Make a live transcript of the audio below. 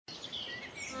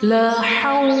لا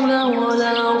حول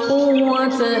ولا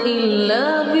قوة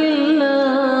إلا بالله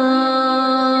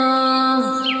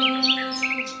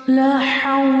لا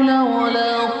حول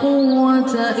ولا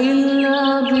قوة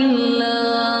إلا بالله.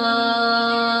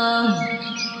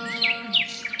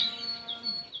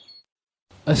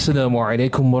 Assalamu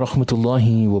alaikum wa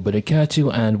rahmatullahi wa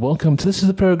barakatuh, and welcome. This is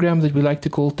the program that we like to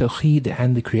call Tawheed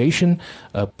and the Creation,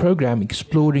 a program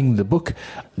exploring the book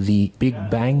The Big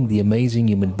Bang, The Amazing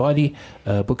Human Body,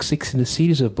 book 6 in the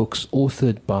series of books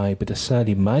authored by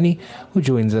Salie Manie, who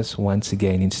joins us once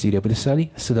again in studio. Salie,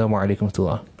 assalamu alaikum wa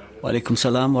rahmatullah. Wa alaikum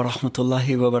salam wa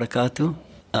rahmatullahi wa barakatuh,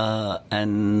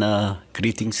 and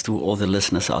greetings to all the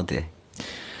listeners out there.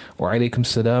 Wa alaikum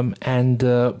salam. And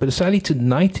Salie,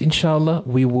 tonight, inshallah,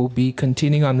 we will be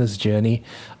continuing on this journey.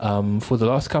 For the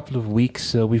last couple of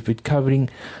weeks, we've been covering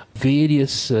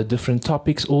various different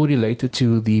topics, all related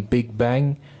to the Big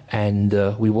Bang. And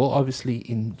we will obviously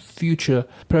in future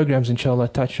programs, inshallah,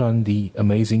 touch on the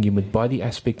amazing human body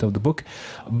aspect of the book.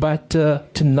 But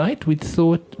tonight we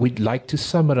thought we'd like to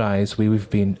summarize where we've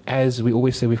been. As we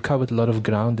always say, we've covered a lot of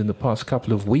ground in the past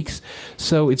couple of weeks.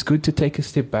 So it's good to take a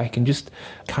step back and just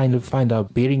kind of find our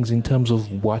bearings in terms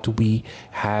of what we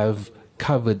have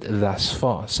covered thus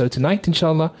far. So tonight,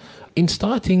 inshallah, in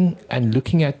starting and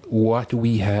looking at what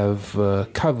we have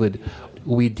covered,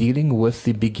 we're dealing with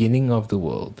the beginning of the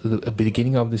world, the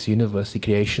beginning of this universe, the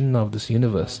creation of this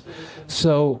universe.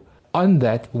 So on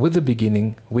that, with the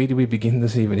beginning, where do we begin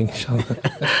this evening, inshallah?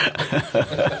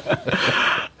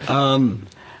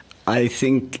 I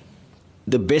think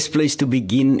the best place to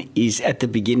begin is at the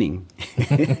beginning.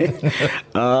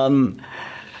 Muhammad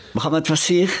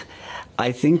Fasih,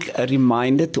 I think a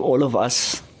reminder to all of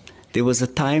us, there was a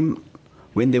time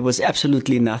when there was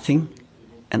absolutely nothing,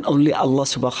 and only Allah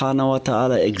subhanahu wa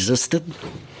ta'ala existed,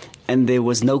 and there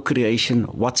was no creation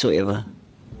whatsoever.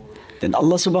 Then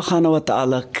Allah subhanahu wa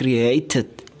ta'ala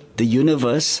created the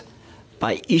universe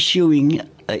by issuing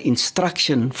an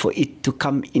instruction for it to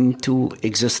come into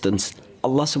existence.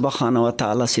 Allah subhanahu wa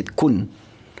ta'ala said, Kun.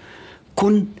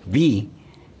 Kun, be.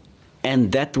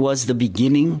 And that was the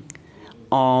beginning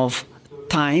of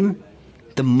time.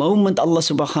 The moment Allah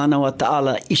subhanahu wa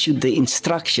ta'ala issued the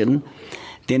instruction,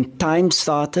 then time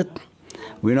started.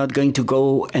 We're not going to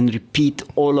go and repeat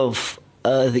all of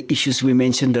the issues we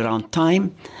mentioned around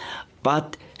time.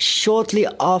 But shortly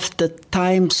after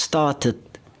time started,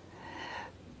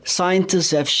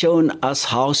 scientists have shown us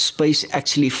how space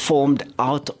actually formed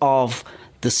out of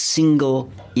the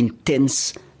single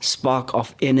intense spark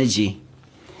of energy.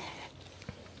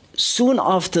 Soon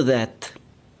after that,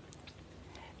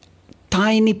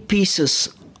 tiny pieces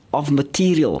of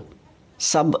material,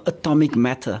 subatomic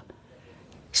matter,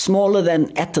 smaller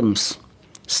than atoms,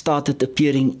 started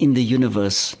appearing in the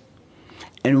universe.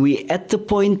 And we're at the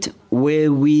point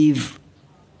where we've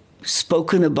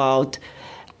spoken about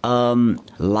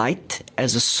light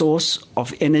as a source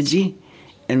of energy,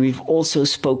 and we've also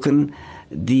spoken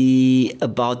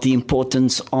about the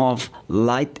importance of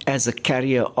light as a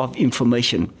carrier of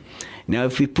information. Now,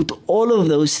 if we put all of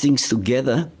those things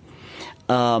together,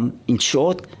 in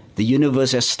short, the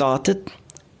universe has started.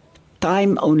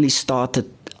 Time only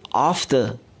started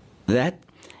after that.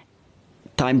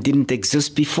 Time didn't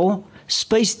exist before.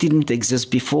 Space didn't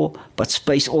exist before, but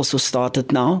space also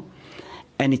started now.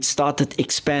 And it started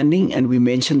expanding, and we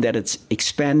mentioned that it's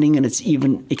expanding, and it's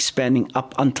even expanding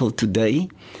up until today.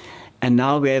 And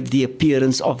now we have the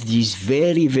appearance of these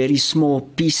very, very small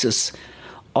pieces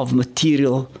of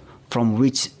material from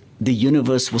which the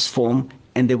universe was formed,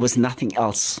 and there was nothing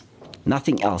else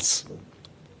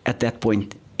at that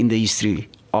point in the history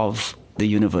of the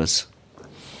universe.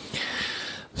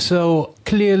 So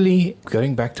clearly,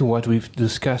 going back to what we've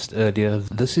discussed earlier,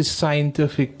 this is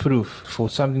scientific proof for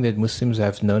something that Muslims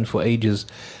have known for ages,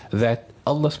 that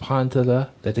Allah subhanahu wa ta'ala,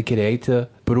 that the Creator,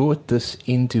 brought this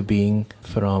into being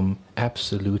from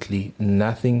absolutely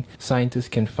nothing. Scientists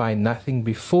can find nothing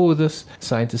before this.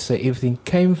 Scientists say everything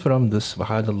came from this,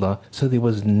 subhanallah. So there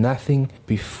was nothing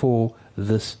before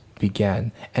this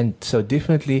began. And so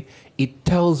definitely it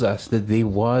tells us that there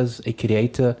was a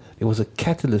creator, there was a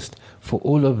catalyst for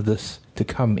all of this to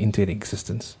come into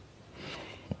existence.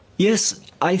 Yes,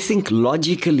 I think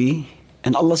logically,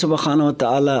 and Allah subhanahu wa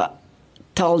ta'ala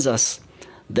tells us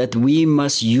that we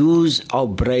must use our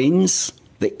brains.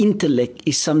 The intellect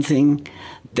is something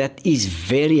that is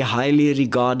very highly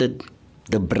regarded.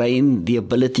 The brain, the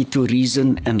ability to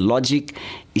reason and logic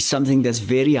is something that's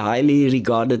very highly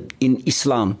regarded in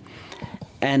Islam.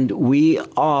 And we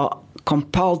are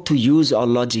compelled to use our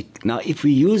logic. Now, if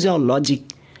we use our logic,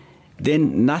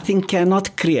 then nothing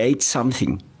cannot create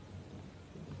something.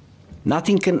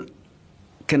 Nothing can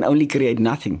can only create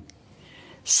nothing.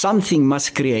 Something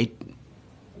must create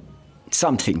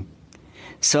something.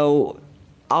 So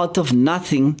out of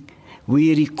nothing,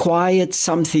 we required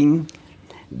something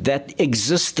that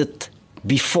existed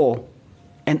before,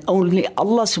 and only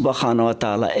Allah subhanahu wa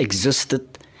ta'ala existed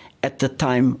at the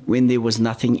time when there was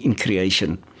nothing in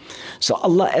creation. So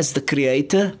Allah as the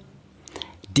creator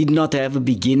did not have a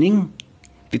beginning,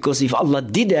 because if Allah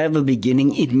did have a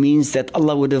beginning, it means that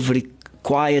Allah would have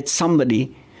required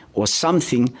somebody or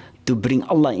something to bring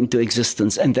Allah into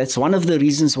existence. And that's one of the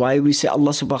reasons why we say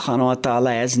Allah subhanahu wa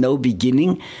ta'ala has no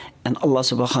beginning and Allah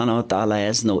subhanahu wa ta'ala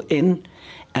has no end.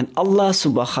 And Allah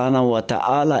subhanahu wa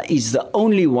ta'ala is the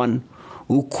only one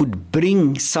who could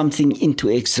bring something into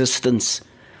existence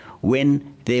when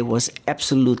there was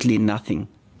absolutely nothing.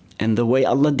 And the way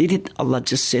Allah did it, Allah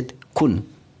just said kun,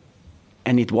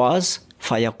 and it was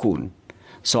fayakun.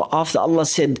 So after Allah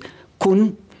said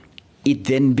kun, it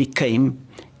then became,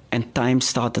 and time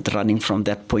started running from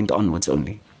that point onwards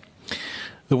only.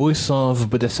 The voice of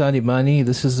Brother Salie Manie.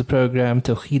 This is the program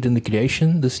Tawheed and the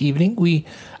Creation. This evening we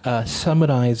are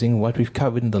summarizing what we've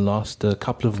covered in the last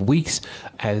couple of weeks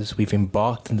as we've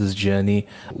embarked on this journey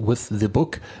with the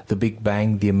book, The Big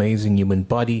Bang, The Amazing Human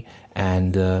Body.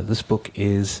 And this book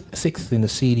is sixth in a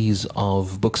series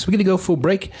of books. We're going to go for a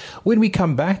break. When we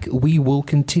come back, we will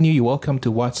continue. You're welcome to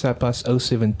WhatsApp us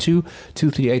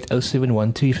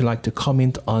 072-238-0712 if you'd like to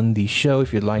comment on the show,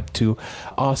 if you'd like to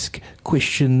ask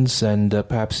questions, and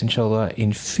perhaps, inshallah,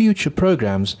 in future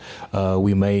programs,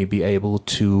 we may be able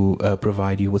to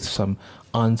provide you with some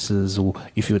answers, or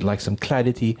if you would like some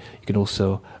clarity, you can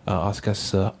also ask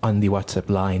us on the WhatsApp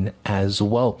line as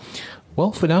well.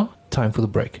 Well, for now, time for the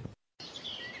break.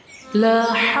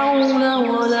 لا حول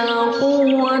ولا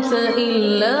قوة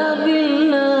إلا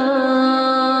بالله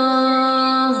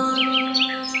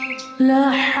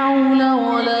لا حول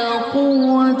ولا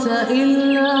قوة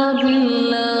إلا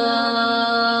بالله.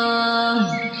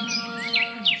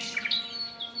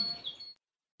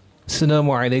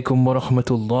 Assalamu alaikum wa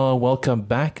rahmatullah. Welcome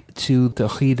back to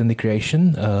Tawheed and the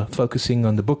Creation, focusing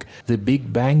on the book The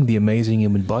Big Bang, The Amazing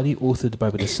Human Body, authored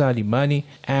by Brother Salie Manie.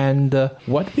 And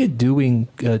what we're doing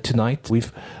tonight,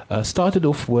 we've started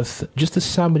off with just a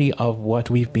summary of what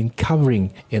we've been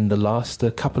covering in the last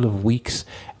couple of weeks.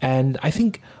 And I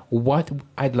think what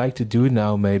I'd like to do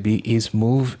now maybe is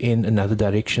move in another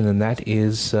direction, and that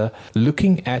is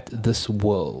looking at this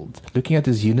world, looking at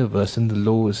this universe and the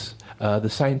laws, the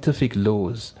scientific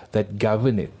laws that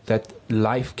govern it, that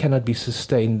life cannot be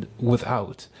sustained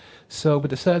without. So,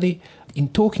 Brother Salie, in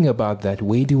talking about that,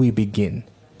 where do we begin?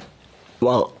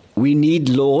 Well, we need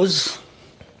laws,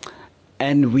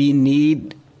 and we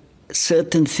need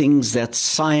certain things that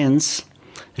science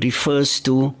refers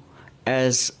to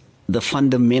as the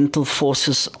fundamental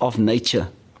forces of nature.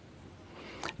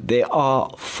 There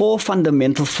are 4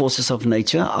 fundamental forces of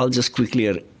nature. I'll just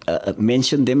quickly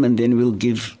mention them, and then we'll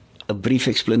give a brief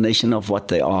explanation of what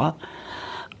they are.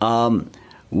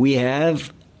 We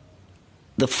have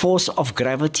the force of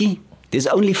gravity. There's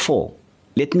only 4.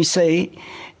 Let me say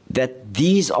that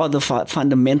these are the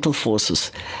fundamental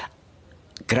forces: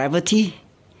 gravity,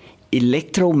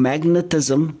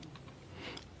 electromagnetism,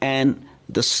 and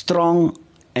the strong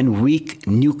and weak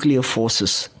nuclear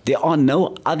forces. There are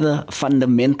no other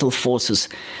fundamental forces.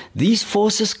 These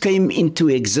forces came into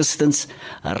existence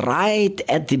right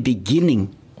at the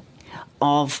beginning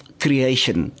of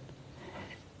creation.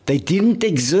 They didn't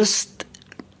exist,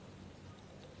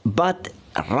 but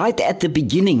right at the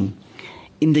beginning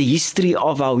in the history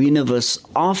of our universe,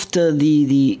 after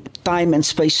the time and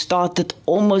space started,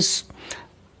 almost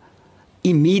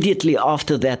immediately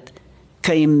after that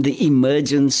came the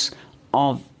emergence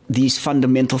of these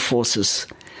fundamental forces.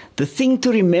 The thing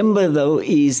to remember, though,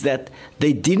 is that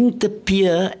they didn't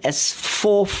appear as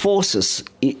 4 forces,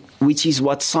 which is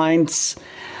what science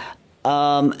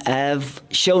have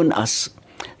shown us.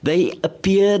 They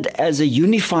appeared as a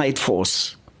unified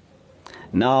force.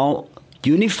 Now,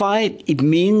 unified, it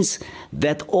means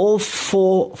that all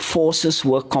 4 forces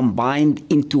were combined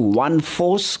into one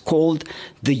force called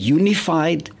the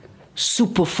unified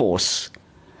superforce.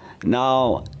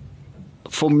 Now,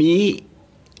 for me,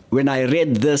 when I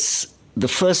read this the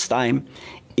first time,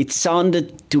 it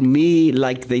sounded to me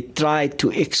like they tried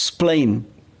to explain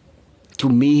to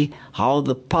me how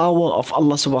the power of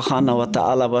Allah subhanahu wa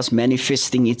ta'ala was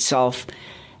manifesting itself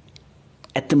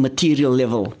at the material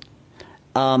level.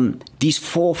 These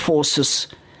 4 forces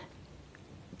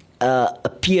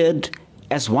appeared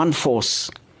as one force,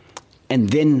 and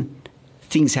then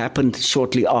things happened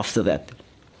shortly after that.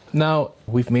 Now,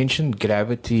 we've mentioned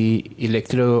gravity,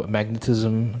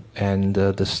 electromagnetism, and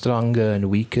the stronger and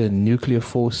weaker nuclear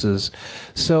forces.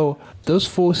 So, those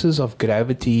forces of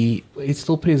gravity, it's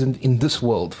still present in this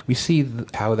world. We see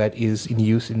how that is in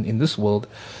use in this world.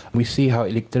 We see how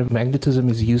electromagnetism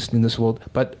is used in this world.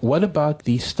 But what about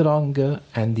the stronger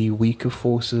and the weaker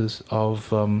forces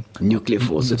of Nuclear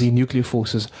forces. The nuclear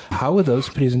forces. How are those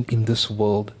present in this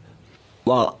world?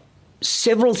 Well,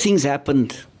 several things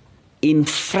happened in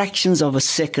fractions of a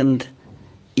second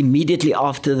immediately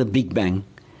after the Big Bang.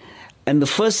 And the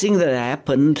first thing that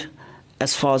happened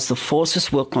as far as the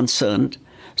forces were concerned,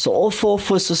 so all four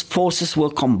forces were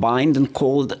combined and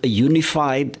called a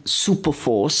unified super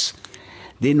force.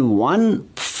 Then one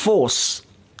force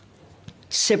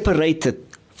separated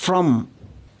from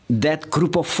that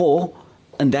group of four,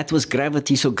 and that was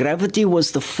gravity. So gravity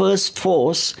was the first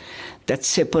force that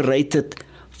separated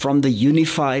from the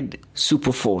unified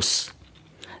super force.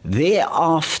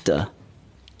 Thereafter,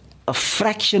 a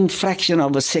fraction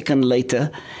of a second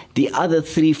later, the other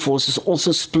three forces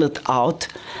also split out,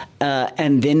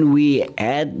 and then we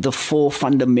had the four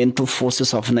fundamental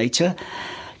forces of nature.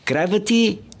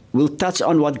 Gravity, will touch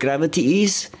on what gravity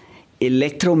is.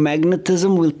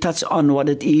 Electromagnetism, will touch on what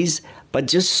it is. But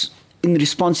just in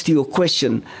response to your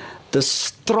question, the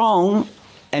strong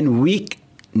and weak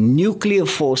nuclear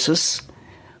forces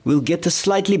will get a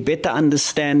slightly better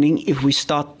understanding if we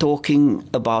start talking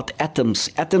about atoms.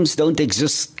 Atoms don't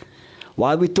exist.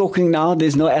 While we're talking now,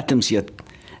 there's no atoms yet.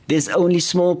 There's only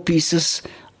small pieces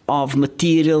of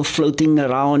material floating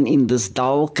around in this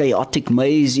dull, chaotic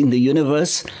maze in the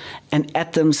universe, and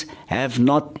atoms have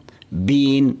not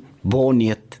been born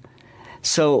yet.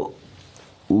 So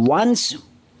once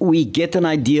we get an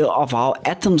idea of how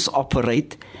atoms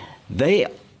operate, they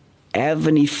have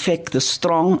an effect. The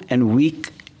strong and weak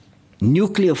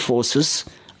nuclear forces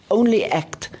only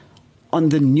act on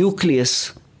the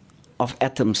nucleus of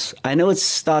atoms. I know it's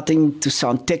starting to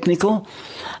sound technical,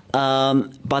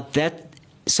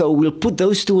 so we'll put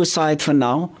those two aside for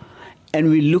now, and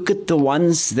we look at the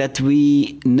ones that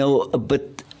we know a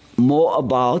bit more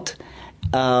about,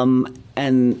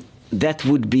 and that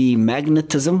would be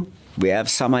magnetism. We have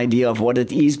some idea of what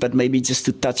it is, but maybe just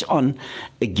to touch on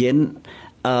again,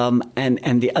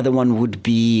 and the other one would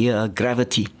be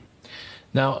gravity.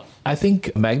 Now, I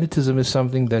think magnetism is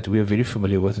something that we are very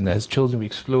familiar with, and as children we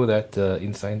explore that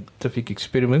in scientific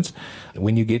experiments.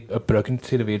 When you get a broken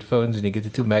set of headphones and you get the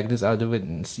two magnets out of it,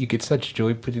 and you get such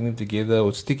joy putting them together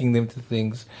or sticking them to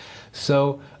things.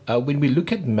 So when we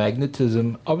look at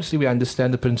magnetism, obviously we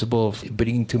understand the principle of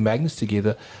bringing two magnets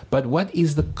together, but what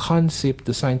is the concept,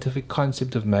 the scientific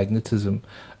concept of magnetism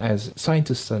as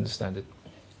scientists understand it?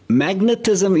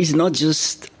 Magnetism is not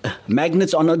just,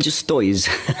 magnets are not just toys.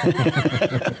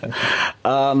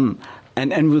 And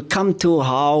we'll come to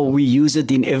how we use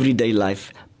it in everyday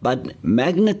life. But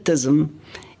magnetism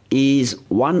is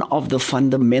one of the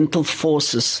fundamental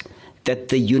forces that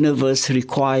the universe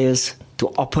requires to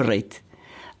operate.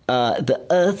 The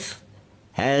Earth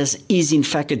is in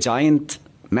fact a giant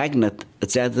magnet.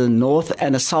 It's at the North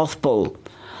and a South Pole.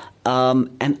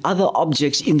 And other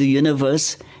objects in the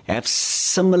universe have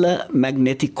similar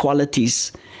magnetic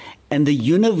qualities, and the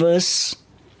universe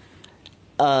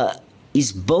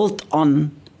is built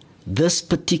on this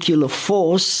particular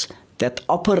force that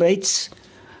operates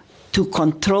to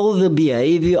control the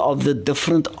behavior of the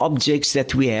different objects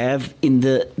that we have in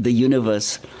the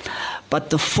universe.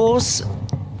 But the force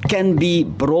can be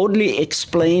broadly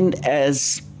explained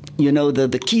as,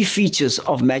 the key features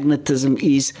of magnetism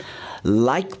is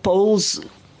like poles.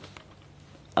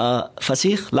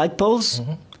 Fasih, like poles,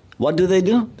 What do? They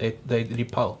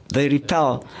repel. They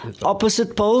repel.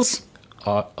 Opposite poles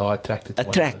are attracted to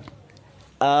attract.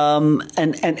 And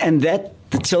that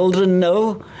the children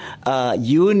know,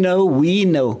 you know, we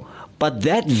know. But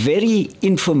that very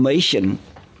information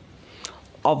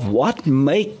of what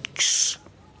makes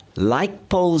like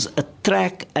poles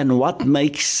attract and what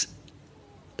make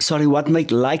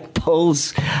like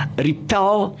poles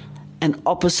repel and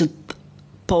opposite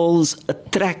poles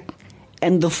attract,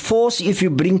 and the force if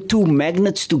you bring two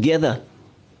magnets together,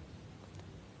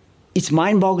 it's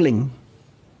mind-boggling.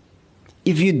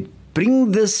 If you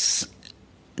bring this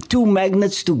two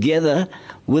magnets together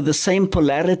with the same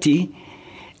polarity,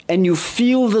 and you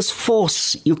feel this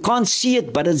force, you can't see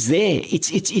it, but it's there.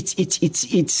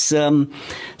 It's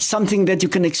something that you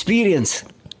can experience.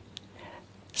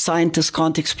 Scientists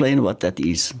can't explain what that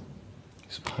is.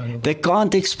 They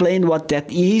can't explain what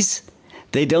that is.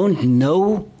 They don't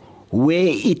know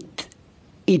where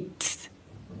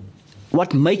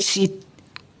what makes it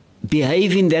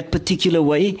behave in that particular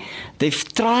way.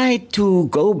 They've tried to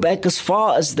go back as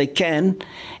far as they can,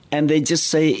 and they just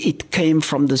say it came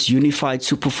from this unified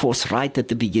super force right at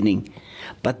the beginning.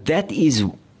 But that is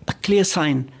a clear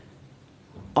sign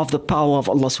of the power of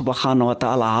Allah subhanahu wa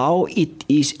ta'ala, how it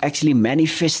is actually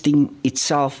manifesting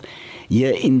itself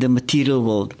here in the material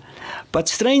world. But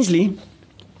strangely,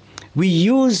 we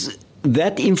use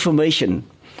that information,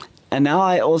 and now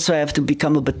I also have to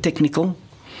become a bit technical.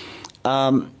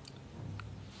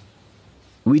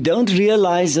 We don't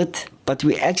realize it, but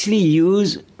we actually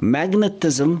use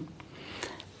magnetism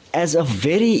as a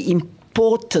very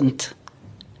important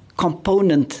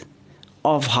component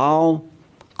of how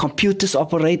computers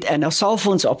operate and our cell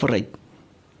phones operate.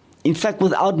 In fact,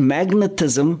 without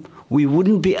magnetism, we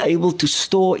wouldn't be able to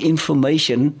store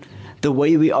information the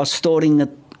way we are storing it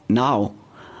now.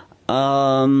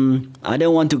 I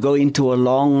don't want to go into a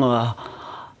long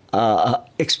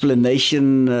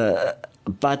explanation,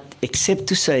 but except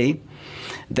to say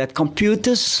that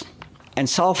computers and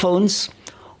cell phones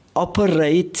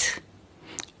operate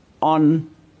on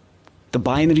the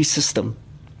binary system.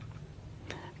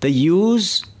 They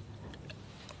use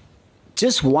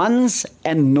just ones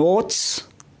and noughts,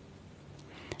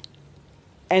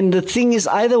 and the thing is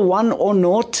either one or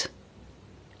naught,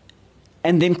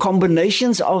 and then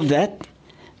combinations of that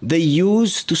they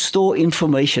use to store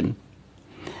information.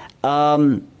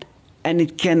 And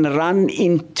it can run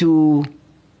into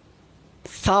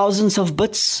thousands of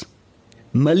bits,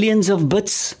 millions of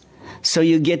bits, so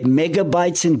you get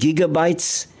megabytes and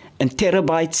gigabytes and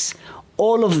terabytes.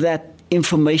 All of that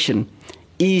information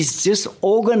is just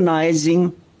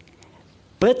organizing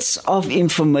bits of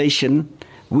information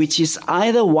which is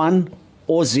either 1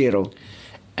 or 0.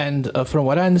 And from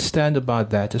what I understand about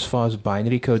that, as far as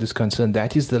binary code is concerned,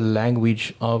 that is the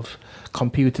language of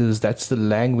computers. That's the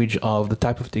language of the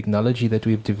type of technology that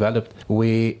we've developed,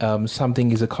 where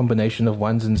something is a combination of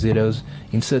ones and zeros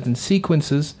in certain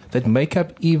sequences that make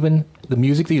up even the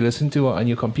music that you listen to on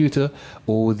your computer,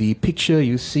 or the picture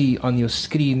you see on your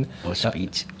screen, or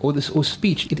speech, or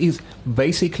speech. It is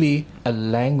basically a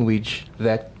language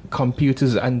that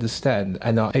computers understand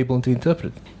and are able to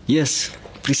interpret. Yes,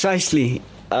 precisely.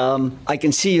 I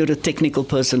can see you're a technical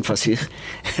person, Fasih.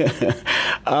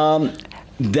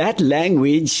 That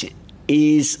language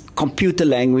is computer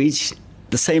language,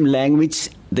 the same language,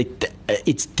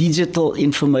 it's digital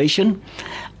information,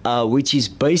 which is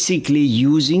basically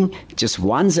using just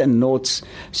ones and noughts.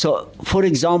 So, for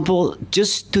example,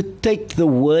 just to take the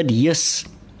word yes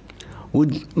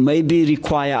would maybe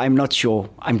require, I'm not sure,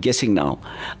 I'm guessing now,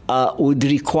 would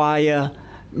require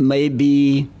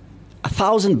maybe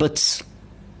 1,000 bits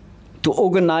to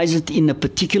organize it in a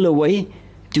particular way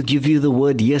to give you the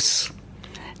word yes.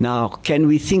 Now, can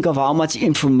we think of how much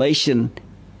information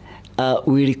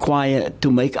we require to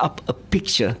make up a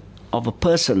picture of a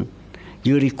person?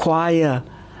 You require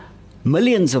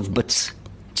millions of bits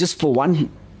just for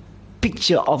one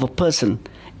picture of a person.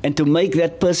 And to make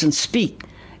that person speak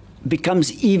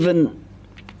becomes even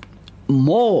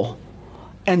more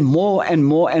and more and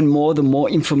more and more, the more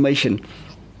information.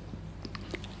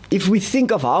 If we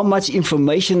think of how much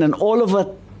information, and all of it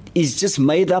is just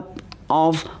made up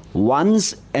of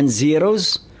ones and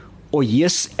zeros, or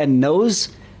yes and no's,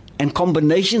 and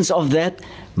combinations of that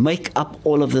make up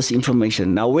all of this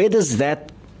information. Now, where does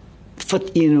that fit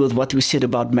in with what we said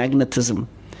about magnetism?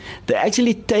 They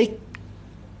actually take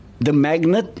the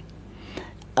magnet,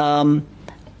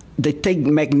 they take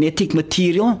magnetic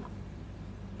material,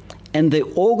 and they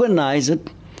organize it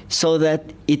so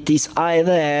that it is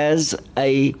either as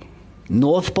a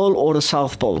North Pole or a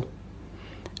South Pole.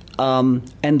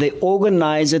 And they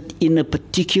organize it in a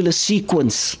particular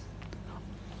sequence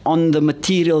on the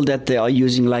material that they are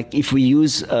using. Like if we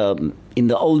use, in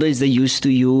the old days they used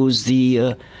to use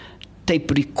the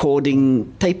tape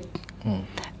recording tape.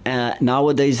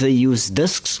 Nowadays they use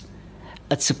discs.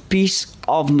 It's a piece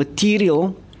of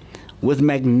material with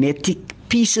magnetic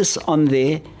pieces on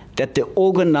there that they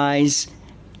organize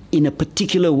in a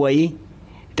particular way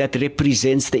that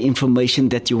represents the information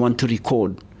that you want to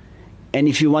record. And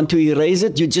if you want to erase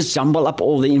it, you just jumble up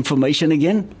all the information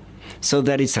again so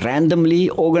that it's randomly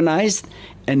organized.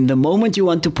 And the moment you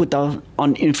want to put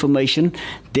on information,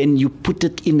 then you put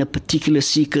it in a particular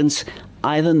sequence,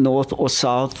 either north or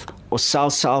south, or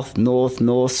south-south, north,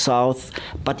 north-south,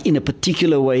 but in a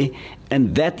particular way.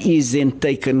 And that is then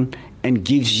taken and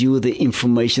gives you the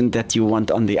information that you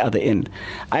want on the other end.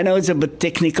 I know it's a bit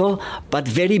technical, but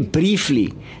very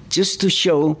briefly, just to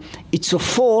show it's a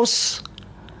force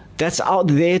that's out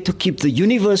there to keep the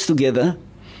universe together,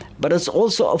 but it's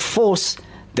also a force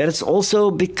that has also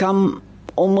become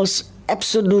almost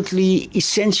absolutely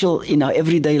essential in our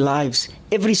everyday lives.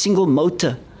 Every single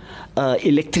motor,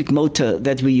 electric motor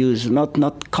that we use,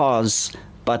 not cars,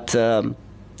 but let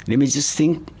me just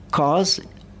think, cars,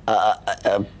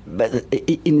 but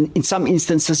in some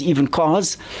instances even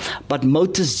cars, but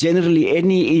motors generally,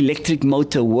 any electric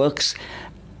motor works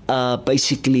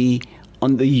basically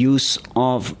on the use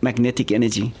of magnetic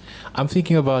energy. I'm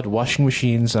thinking about washing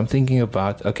machines. I'm thinking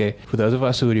about, okay, for those of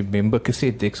us who remember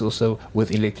cassette decks also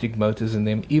with electric motors in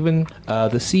them, even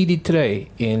the CD tray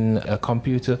in a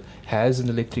computer has an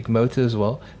electric motor as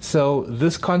well. So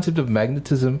this concept of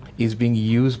magnetism is being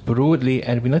used broadly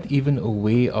and we're not even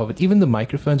aware of it. Even the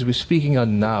microphones we're speaking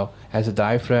on now has a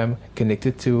diaphragm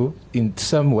connected to, in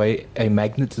some way, a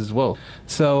magnet as well.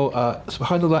 So,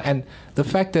 subhanAllah, and the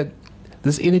fact that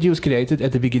this energy was created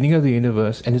at the beginning of the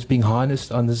universe and it's being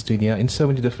harnessed on this dunya in so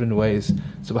many different ways.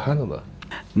 Subhanallah.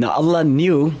 Now Allah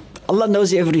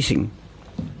knows everything.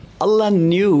 Allah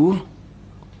knew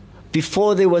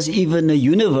before there was even a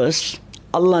universe,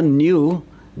 Allah knew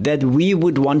that we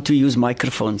would want to use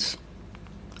microphones.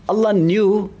 Allah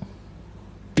knew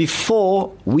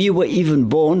before we were even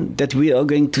born that we are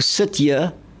going to sit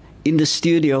here in the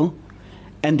studio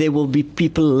and there will be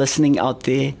people listening out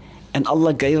there, and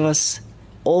Allah gave us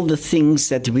all the things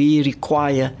that we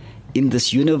require in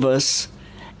this universe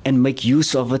and make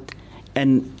use of it.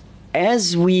 And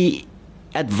as we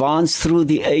advance through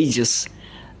the ages,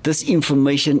 this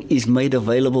information is made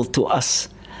available to us.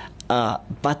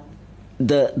 But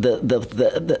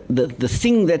the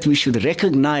thing that we should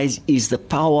recognize is the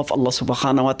power of Allah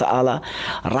subhanahu wa ta'ala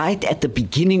right at the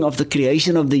beginning of the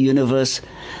creation of the universe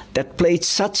that played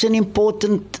such an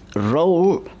important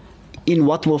role in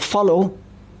what will follow,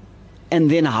 and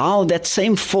then how that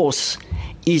same force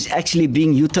is actually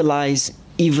being utilized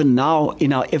even now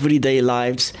in our everyday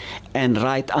lives and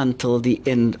right until the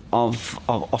end of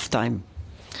time.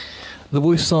 The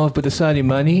voice of Salie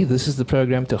Manie. This is the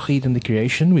program Tawheed and the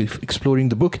Creation. We're exploring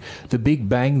the book The Big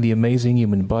Bang, The Amazing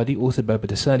Human Body, authored by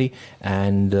Salie.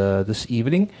 And this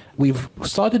evening, we've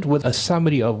started with a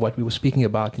summary of what we were speaking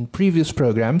about in previous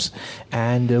programs.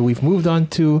 And we've moved on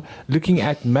to looking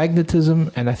at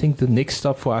magnetism. And I think the next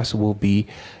stop for us will be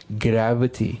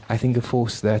gravity. I think a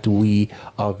force that we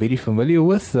are very familiar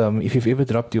with. If you've ever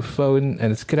dropped your phone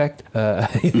and it's cracked,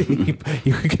 you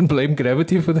can blame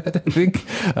gravity for that, I think.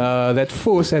 That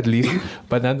force at least.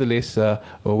 But nonetheless,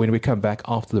 when we come back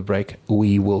after the break,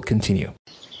 we will continue.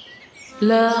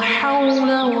 لا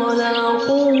حول ولا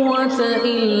قوة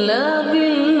إلا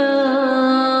بالله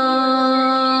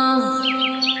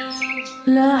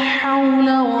لا حول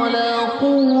ولا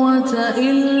قوة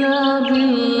إلا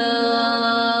بالله.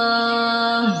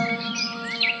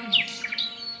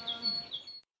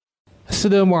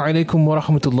 Assalamu alaikum wa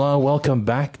rahmatullah. Welcome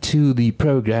back to the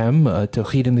program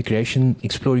Tawheed and the Creation,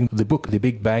 exploring the book The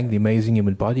Big Bang, The Amazing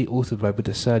Human Body, authored by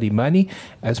Salie Manie.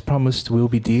 As promised, we'll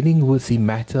be dealing with the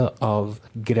matter of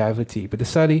gravity. But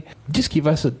Salie, just give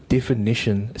us a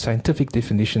definition, a scientific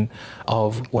definition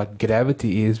of what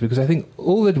gravity is, because I think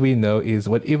all that we know is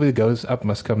whatever goes up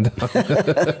must come down.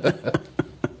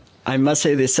 I must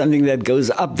say there's something that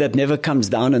goes up that never comes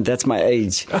down, and that's my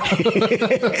age.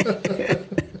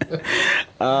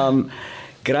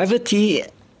 Gravity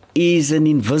is an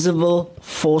invisible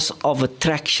force of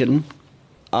attraction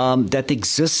that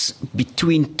exists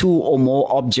between two or more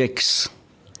objects.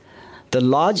 The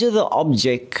larger the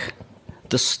object,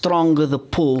 the stronger the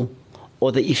pull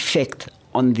or the effect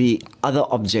on the other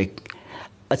object.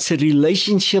 It's a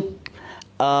relationship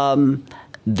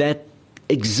that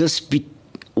exists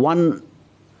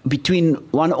between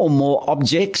one or more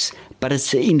objects, but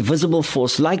it's an invisible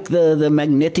force, like the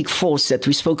magnetic force that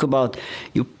we spoke about.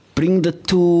 You bring the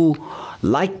two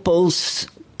like poles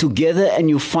together and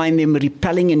you find them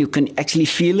repelling and you can actually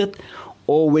feel it.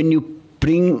 Or when you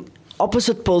bring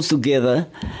opposite poles together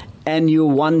and you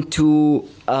want to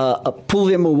pull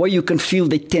them away, you can feel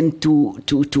they tend to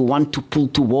want to pull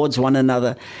towards one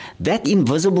another. That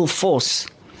invisible force,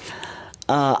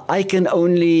 I can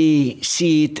only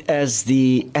see it as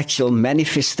the actual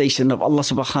manifestation of Allah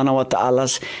subhanahu wa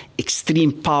ta'ala's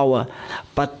extreme power.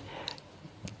 But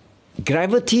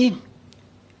gravity,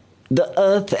 the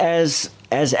earth as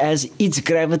its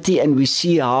gravity, and we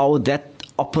see how that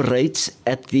operates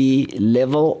at the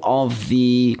level of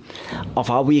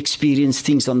how we experience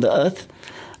things on the earth.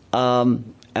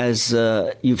 As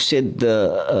you've said,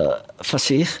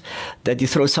 Fasih, that you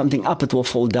throw something up, it will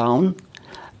fall down.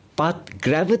 But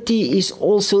gravity is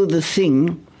also the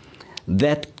thing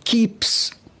that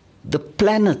keeps the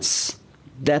planets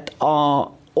that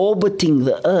are orbiting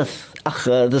the earth,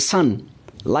 the sun,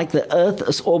 like the earth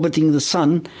is orbiting the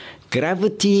sun,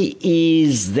 Gravity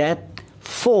is that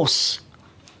force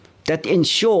that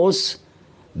ensures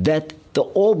that the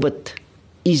orbit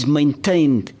is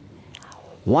maintained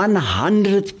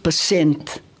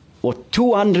 100% or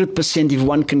 200%, if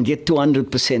one can get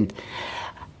 200%,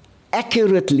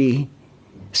 accurately,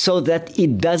 so that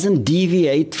it doesn't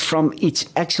deviate from its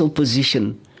actual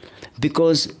position.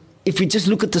 Because if we just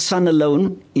look at the sun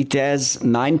alone, it has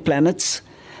 9 planets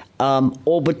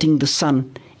orbiting the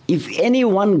sun. If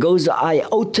anyone goes an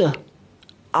iota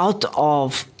out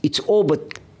of its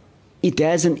orbit, it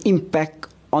has an impact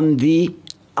on the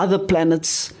other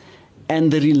planets,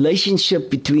 and the relationship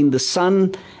between the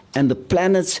sun and the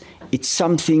planets. It's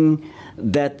something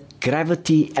that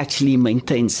gravity actually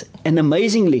maintains. And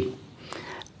amazingly,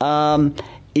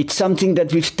 it's something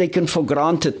that we've taken for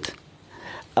granted.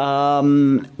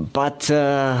 But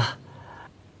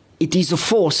it is a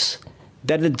force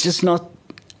that is just not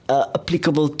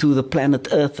applicable to the planet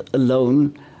Earth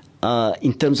alone,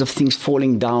 in terms of things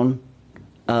falling down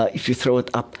if you throw it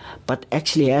up, but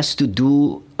actually has to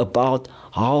do about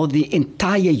how the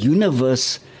entire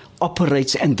universe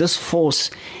operates, and this force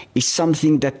is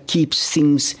something that keeps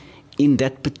things in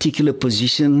that particular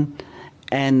position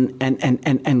and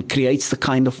creates the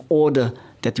kind of order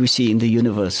that we see in the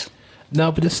universe. Now,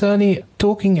 but Salie,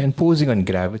 talking and pausing on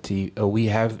gravity, we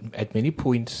have at many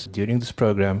points during this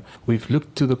program, we've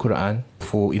looked to the Quran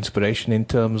for inspiration in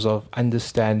terms of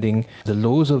understanding the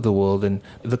laws of the world, and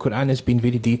the Quran has been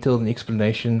very detailed in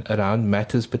explanation around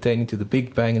matters pertaining to the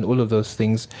Big Bang and all of those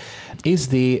things. Is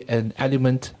there an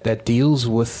element that deals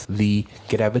with the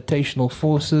gravitational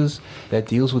forces, that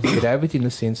deals with gravity in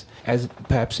a sense, as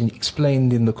perhaps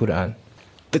explained in the Quran?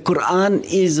 The Quran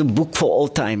is a book for all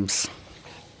times.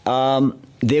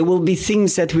 There will be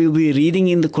things that we'll be reading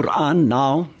in the Quran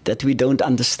now that we don't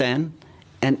understand.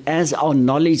 And as our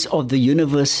knowledge of the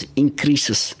universe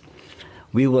increases,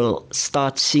 we will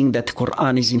start seeing that the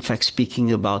Quran is in fact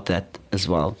speaking about that as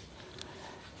well.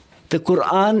 The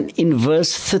Quran in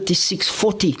verse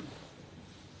 36-40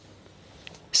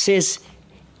 says,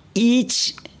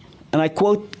 each, and I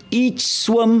quote, each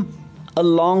swim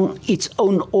along its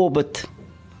own orbit,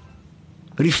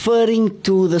 referring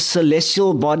to the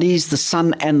celestial bodies, the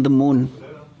sun and the moon.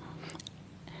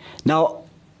 Now,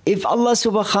 if Allah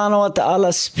subhanahu wa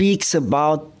ta'ala speaks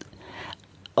about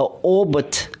an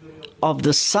orbit of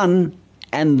the sun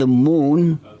and the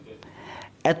moon,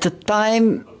 at the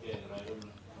time,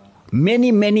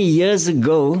 many, many years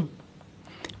ago,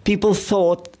 people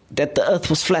thought that the earth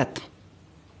was flat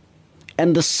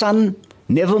and the sun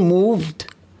never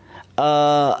moved.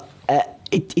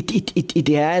 It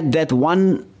had that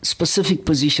one specific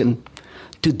position.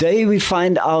 Today we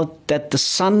find out that the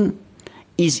sun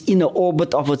is in an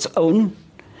orbit of its own,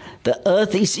 the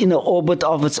earth is in an orbit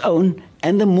of its own,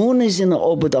 and the moon is in an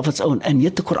orbit of its own. And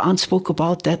yet the Quran spoke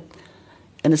about that.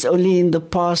 And it's only in the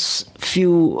past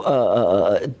few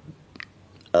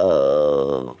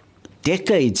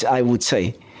decades, I would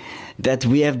say, that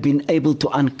we have been able to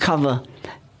uncover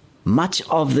much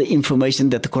of the information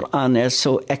that the Quran has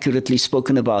so accurately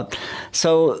spoken about.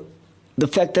 So the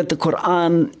fact that the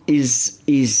Quran is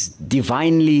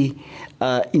divinely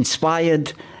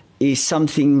inspired is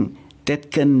something that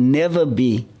can never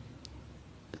be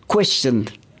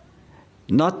questioned,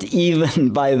 not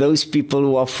even by those people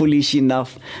who are foolish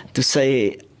enough to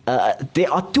say,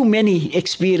 there are too many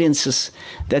experiences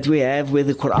that we have where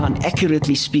the Quran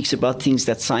accurately speaks about things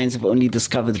that science have only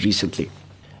discovered recently.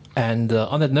 And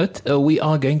on that note, we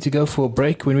are going to go for a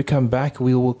break. When we come back,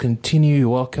 we will continue. You're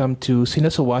welcome to send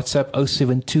us a WhatsApp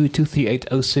 072-238-0712,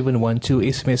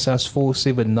 SMS us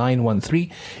 47913.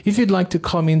 If you'd like to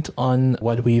comment on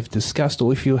what we've discussed,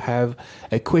 or if you have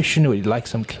a question or you'd like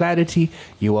some clarity,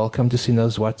 you're welcome to send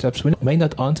those WhatsApps. We may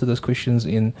not answer those questions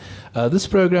in this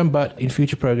program, but in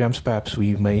future programs, perhaps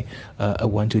we may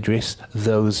want to address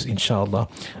those, inshallah.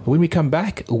 When we come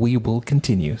back, we will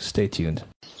continue. Stay tuned.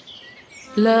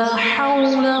 لا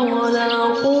حول ولا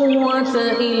قوة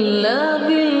إلا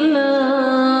بالله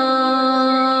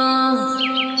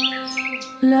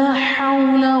لا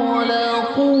حول ولا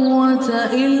قوة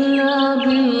إلا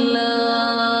بالله.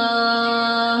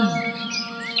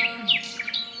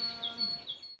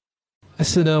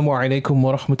 Assalamu alaikum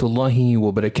wa rahmatullahi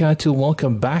wa barakatuh.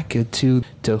 Welcome back to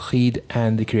Tawheed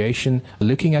and the Creation,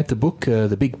 looking at the book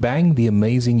The Big Bang, The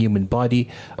Amazing Human Body,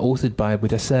 authored by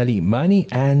Salie Manie.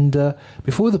 And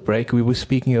before the break, we were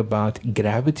speaking about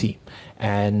gravity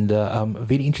and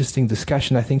very interesting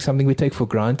discussion. I think something we take for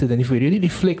granted. And if we really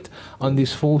reflect on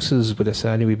these forces, Brother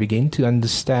Salie, we begin to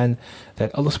understand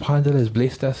that Allah subhanahu wa ta'ala has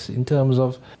blessed us in terms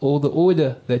of all the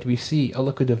order that we see.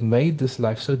 Allah could have made this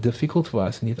life so difficult for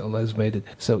us, and yet Allah has made it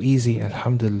so easy,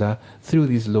 alhamdulillah, through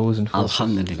these laws and forces.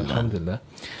 Alhamdulillah. Alhamdulillah.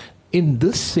 In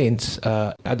this sense,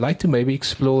 I'd like to maybe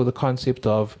explore the concept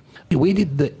of where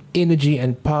did the energy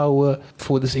and power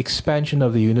for this expansion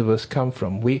of the universe come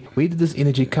from? Where did this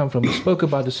energy come from? We spoke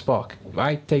about the spark. If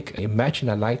I take a match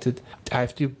and I light it, I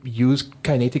have to use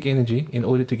kinetic energy in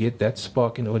order to get that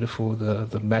spark, in order for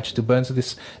the match to burn. So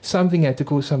this something had to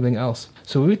cause something else.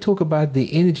 So when we talk about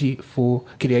the energy for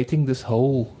creating this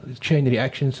whole chain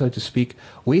reaction, so to speak,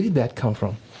 where did that come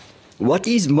from? What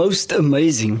is most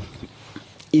amazing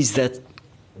is that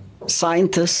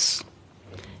scientists,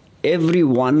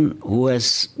 everyone who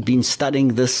has been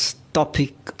studying this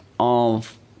topic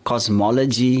of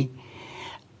cosmology,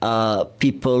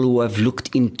 people who have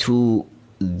looked into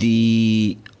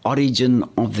the origin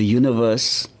of the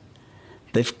universe,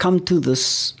 they've come to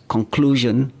this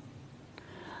conclusion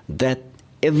that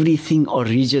everything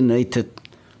originated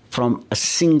from a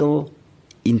single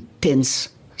intense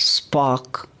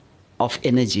spark of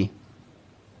energy.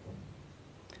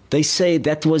 They say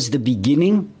that was the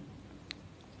beginning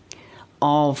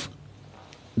of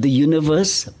the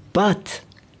universe, but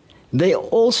they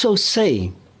also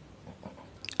say,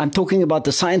 I'm talking about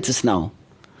the scientists now,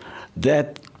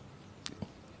 that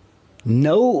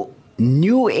no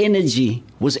new energy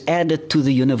was added to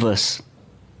the universe.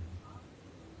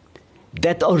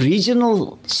 That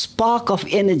original spark of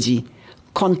energy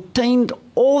contained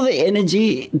all the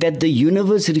energy that the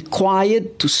universe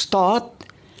required to start,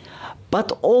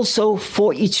 but also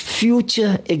for its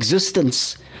future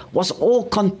existence, was all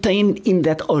contained in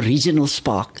that original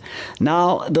spark.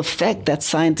 Now, the fact that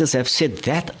scientists have said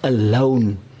that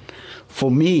alone,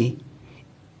 for me,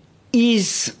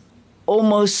 is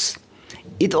almost,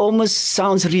 it almost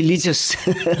sounds religious.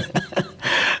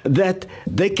 That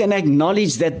they can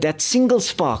acknowledge that that single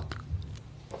spark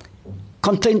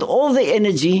contained all the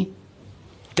energy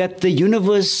that the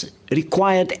universe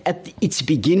required at its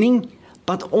beginning,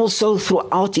 but also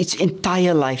throughout its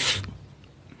entire life.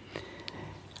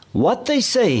 What they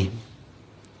say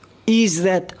is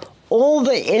that all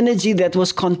the energy that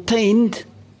was contained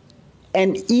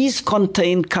and is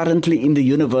contained currently in the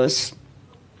universe,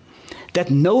 that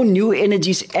no new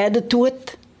energy is added to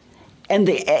it, and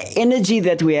the energy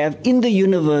that we have in the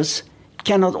universe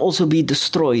cannot also be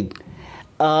destroyed.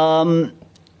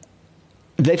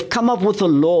 They've come up with a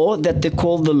law that they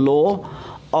call the law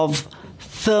of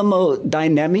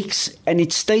thermodynamics, and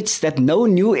it states that no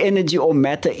new energy or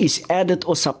matter is added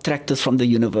or subtracted from the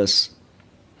universe.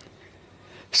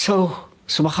 So,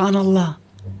 subhanallah,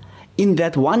 in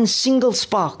that one single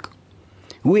spark,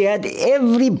 we had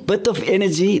every bit of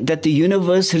energy that the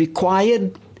universe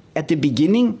required at the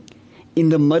beginning, in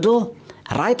the middle,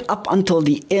 right up until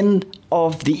the end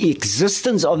of the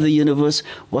existence of the universe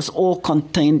was all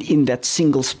contained in that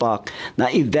single spark. Now,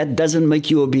 if that doesn't make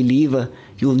you a believer,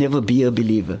 you'll never be a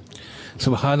believer.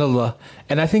 Subhanallah.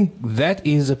 And I think that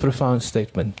is a profound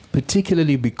statement,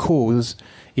 particularly because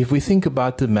if we think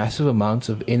about the massive amounts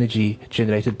of energy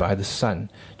generated by the sun,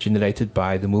 generated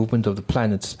by the movement of the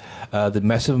planets, the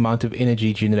massive amount of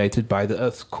energy generated by the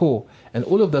Earth's core, and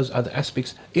all of those other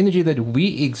aspects, energy that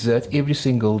we exert every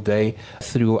single day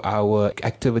through our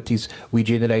activities. We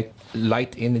generate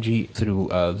light energy through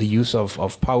the use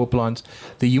of power plants.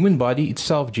 The human body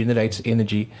itself generates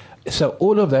energy. So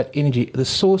all of that energy, the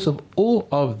source of all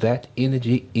of that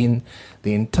energy in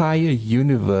the entire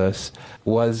universe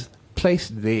was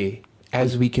placed there,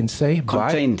 as we can say,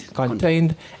 contained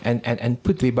and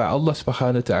put there by Allah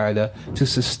subhanahu wa ta'ala to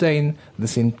sustain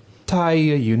this entire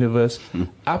universe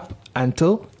up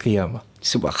until Qiyamah.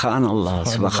 Subhanallah,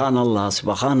 subhanallah,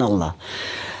 subhanallah.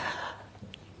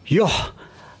 Yo,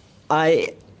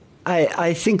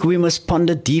 I think we must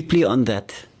ponder deeply on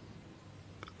that.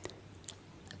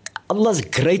 Allah's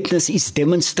greatness is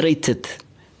demonstrated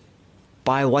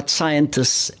by what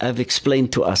scientists have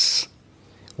explained to us.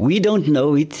 We don't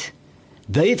know it.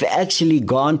 They've actually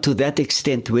gone to that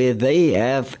extent where they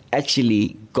have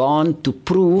actually gone to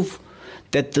prove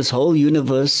that this whole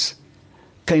universe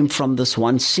came from this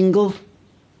one single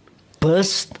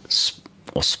burst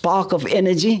or spark of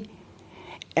energy.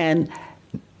 And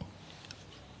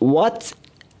what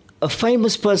a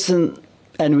famous person,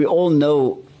 and we all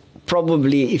know,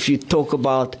 probably if you talk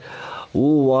about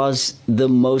who was the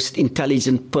most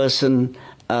intelligent person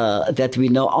that we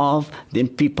know of, then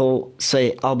people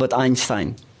say Albert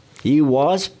Einstein. He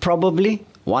was probably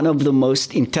one of the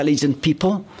most intelligent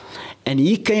people, And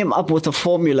he came up with a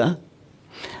formula.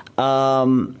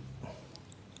 I'm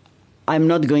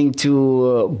not going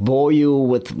to bore you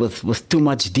with too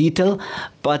much detail,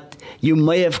 but you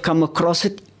may have come across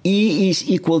it. E is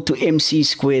equal to mc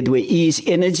squared, where E is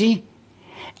energy,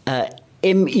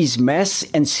 M is mass,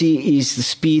 and C is the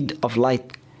speed of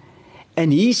light.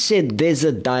 And he said there's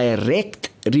a direct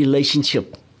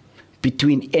relationship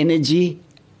between energy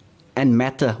and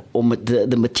matter, or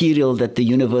the material that the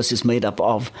universe is made up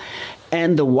of.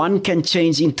 And the one can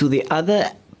change into the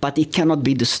other, but it cannot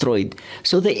be destroyed.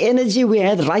 So the energy we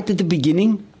had right at the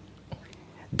beginning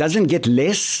doesn't get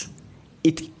less.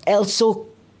 It also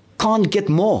can't get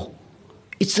more.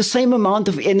 It's the same amount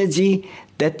of energy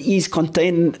that is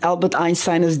contained. Albert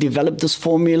Einstein has developed this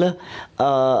formula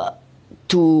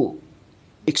to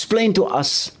explain to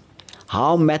us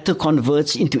how matter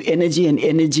converts into energy and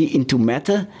energy into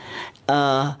matter.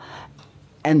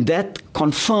 And that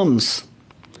confirms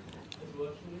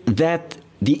that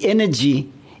the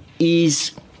energy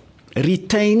is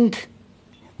retained,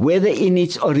 whether in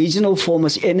its original form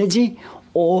as energy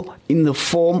or in the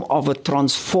form of a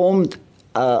transformed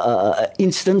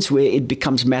instance where it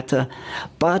becomes matter.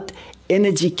 But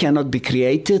energy cannot be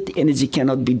created, energy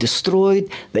cannot be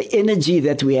destroyed. The energy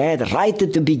that we had right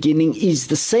at the beginning is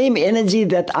the same energy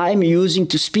that I'm using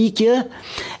to speak here,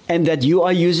 and that you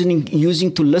are using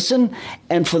to listen,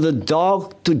 and for the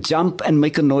dog to jump and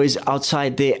make a noise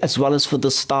outside there, as well as for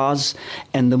the stars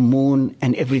and the moon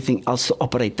and everything else to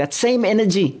operate. That same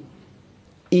energy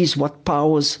is what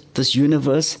powers this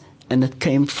universe, and it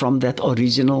came from that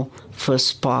original first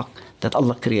spark that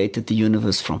Allah created the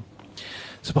universe from.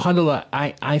 SubhanAllah,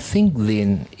 I think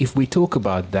then, if we talk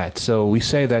about that, so we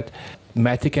say that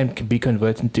matter can be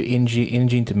converted into energy,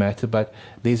 energy into matter, but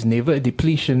there's never a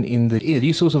depletion in the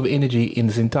resource of energy in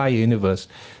this entire universe.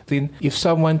 Then if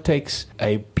someone takes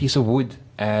a piece of wood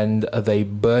and they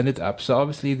burn it up, so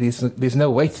obviously there's no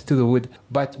weight to the wood,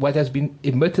 but what has been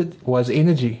emitted was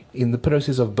energy in the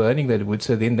process of burning that wood.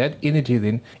 So then that energy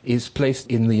then is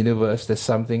placed in the universe as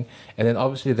something, and then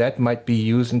obviously that might be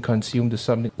used and consumed as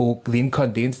something, or then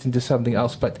condensed into something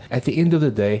else. But at the end of the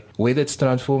day, whether it's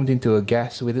transformed into a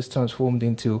gas, whether it's transformed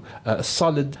into a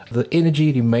solid, the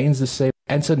energy remains the same.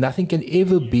 And so nothing can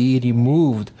ever be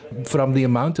removed from the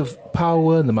amount of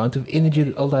power and the amount of energy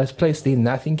that Allah has placed there.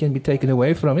 Nothing can be taken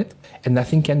away from it, and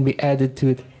nothing can be added to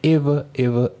it ever,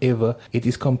 ever, ever. It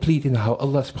is complete in how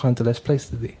Allah subhanahu wa ta'ala has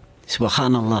placed it there.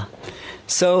 Subhanallah.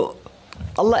 So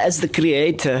Allah as the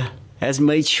creator has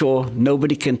made sure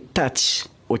nobody can touch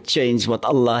or change what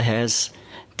Allah has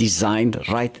designed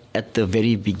right at the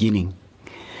very beginning.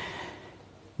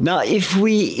 Now, if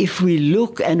we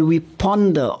look and we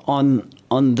ponder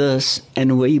on this,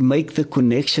 and we make the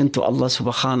connection to Allah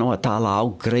subhanahu wa ta'ala, how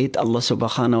great Allah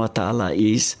subhanahu wa ta'ala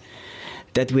is,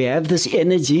 that we have this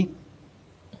energy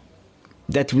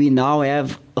that we now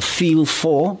have a feel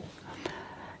for,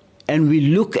 and we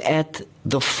look at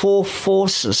the four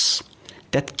forces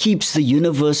that keeps the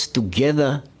universe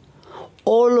together,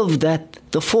 all of that,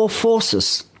 the four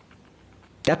forces,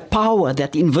 that power,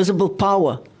 that invisible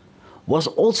power, was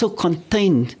also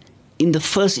contained in the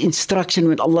first instruction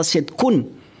when Allah said,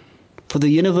 Kun, for the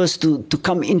universe to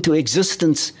come into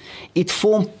existence. It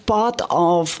formed part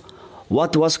of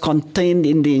what was contained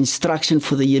in the instruction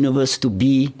for the universe to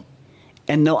be,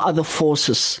 and no other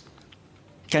forces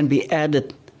can be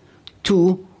added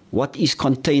to what is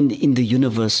contained in the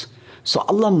universe. So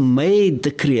Allah made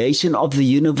the creation of the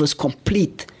universe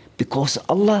complete, because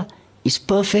Allah is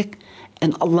perfect,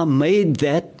 and Allah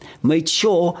made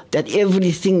sure that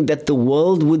everything that the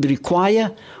world would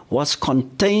require was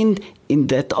contained in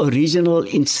that original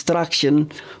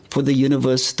instruction for the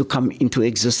universe to come into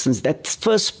existence. That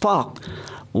first spark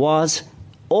was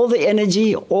all the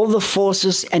energy, all the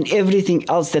forces, and everything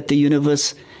else that the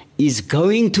universe is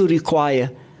going to require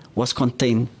was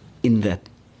contained in that.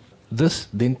 This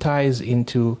then ties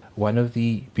into one of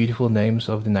the beautiful names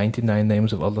of the 99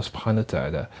 names of Allah subhanahu wa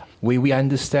ta'ala, where we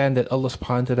understand that Allah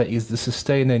subhanahu wa ta'ala is the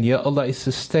sustainer, and here Allah is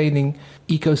sustaining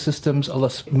ecosystems, Allah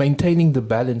is maintaining the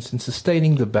balance and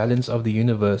sustaining the balance of the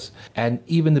universe, and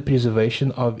even the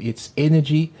preservation of its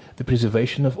energy, the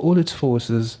preservation of all its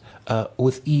forces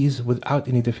with ease, without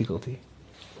any difficulty.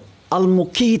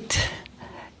 Al-Muqit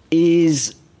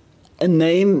is a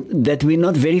name that we're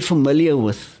not very familiar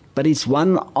with, but it's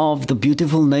one of the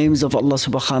beautiful names of Allah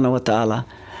subhanahu wa ta'ala.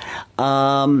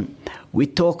 We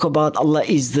talk about Allah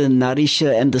is the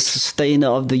nourisher and the sustainer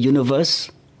of the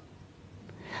universe.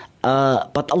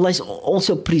 But Allah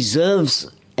also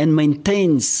preserves and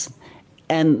maintains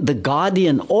and the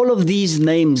guardian. All of these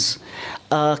names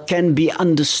can be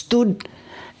understood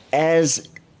as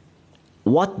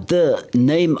what the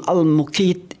name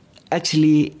Al-Muqit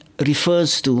actually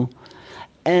refers to.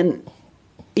 And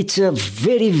it's a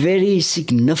very, very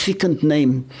significant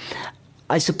name.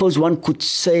 I suppose one could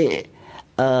say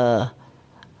Al-Khaliq,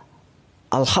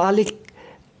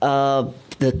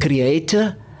 the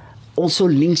creator, also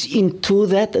links into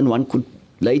that, and one could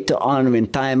later on, when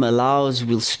time allows,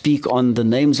 we'll speak on the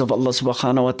names of Allah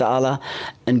subhanahu wa ta'ala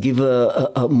and give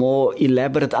a more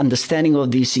elaborate understanding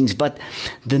of these things. But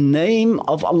the name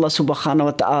of Allah subhanahu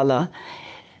wa ta'ala,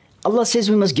 Allah says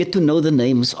we must get to know the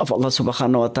names of Allah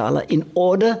subhanahu wa ta'ala in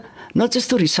order not just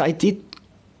to recite it,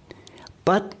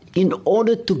 but in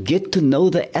order to get to know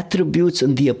the attributes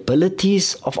and the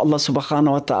abilities of Allah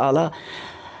subhanahu wa ta'ala.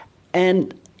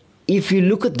 And if you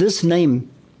look at this name,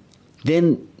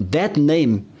 then that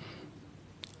name,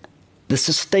 the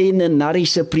sustainer,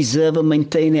 nourisher, preserver,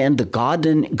 maintainer, and the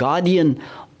guardian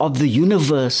of the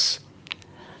universe,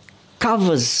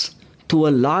 covers to a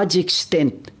large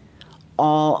extent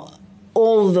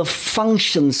all the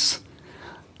functions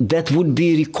that would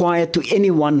be required to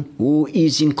anyone who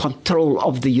is in control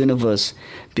of the universe,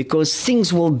 because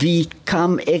things will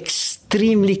become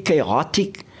extremely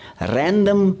chaotic,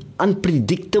 random,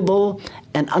 unpredictable,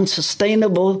 and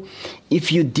unsustainable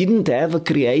if you didn't have a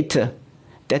creator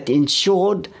that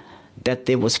ensured that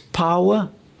there was power,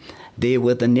 there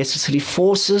were the necessary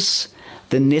forces,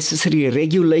 the necessary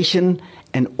regulation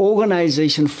and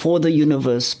organization for the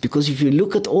universe. Because if you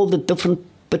look at all the different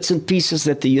bits and pieces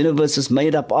that the universe is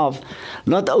made up of,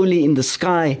 not only in the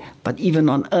sky, but even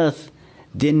on earth,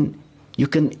 then you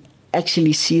can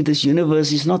actually see this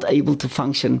universe is not able to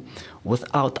function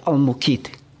without Al-Muqit.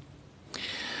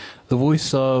 The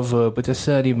voice of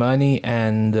Salie Manie,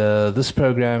 and this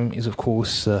program is, of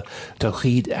course,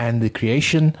 Tawheed and the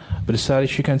Creation. Salie,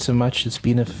 shukran so much. It's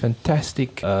been a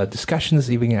fantastic discussion this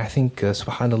evening. I think,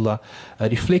 subhanAllah,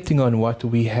 reflecting on what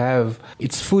we have,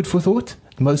 it's food for thought,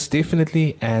 most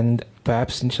definitely, and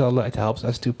perhaps, inshallah, it helps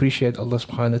us to appreciate Allah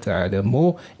subhanahu wa ta'ala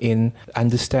more in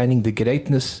understanding the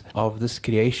greatness of this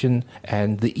creation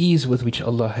and the ease with which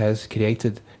Allah has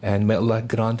created. And may Allah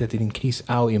grant that it increase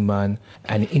our iman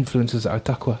and influences our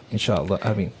taqwa, inshallah.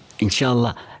 Ameen.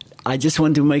 Inshallah. I just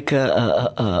want to make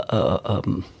a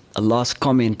last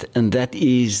comment, and that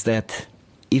is that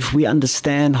if we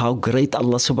understand how great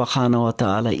Allah subhanahu wa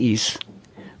ta'ala is,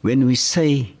 when we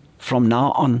say from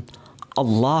now on,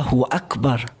 Allahu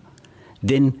Akbar,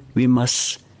 then we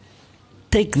must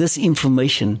take this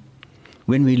information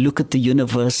when we look at the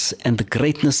universe and the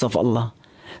greatness of Allah,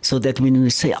 so that when we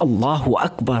say Allahu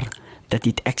Akbar, that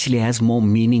it actually has more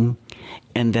meaning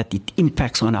and that it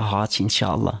impacts on our hearts,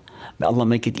 inshallah. May Allah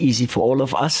make it easy for all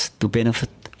of us to benefit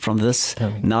from this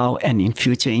now and in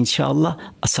future, inshallah.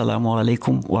 Assalamu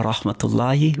alaikum wa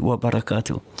rahmatullahi wa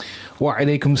barakatuh. Wa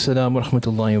alaikum salam wa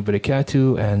rahmatullahi wa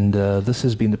barakatuh. And this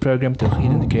has been the program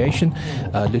Tawheed and the Creation,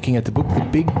 looking at the book The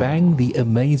Big Bang, The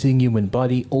Amazing Human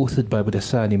Body, authored by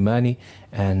Salie Manie.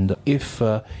 And if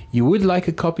you would like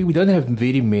a copy, we don't have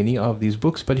very many of these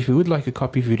books, but if you would like a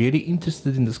copy, if you're really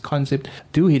interested in this concept,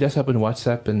 do hit us up on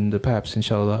WhatsApp, and perhaps,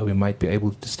 inshallah, we might be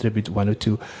able to distribute 1 or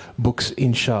 2 books,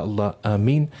 inshallah.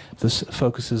 Ameen. This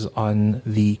focuses on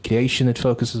the creation, it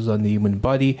focuses on the human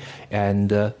body, and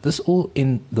this all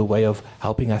in the way of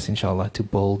helping us, inshallah, to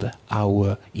build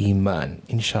our iman,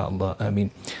 inshallah.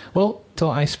 Ameen. Well, till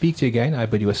I speak to you again, I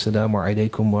bid you assalamu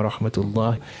alaikum wa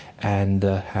rahmatullah, and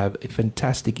have a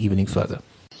fantastic evening further.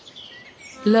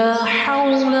 لا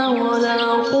حول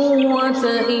ولا قوة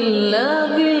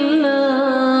إلا بالله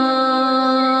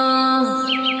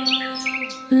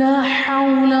لا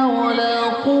حول ولا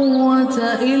قوة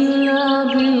إلا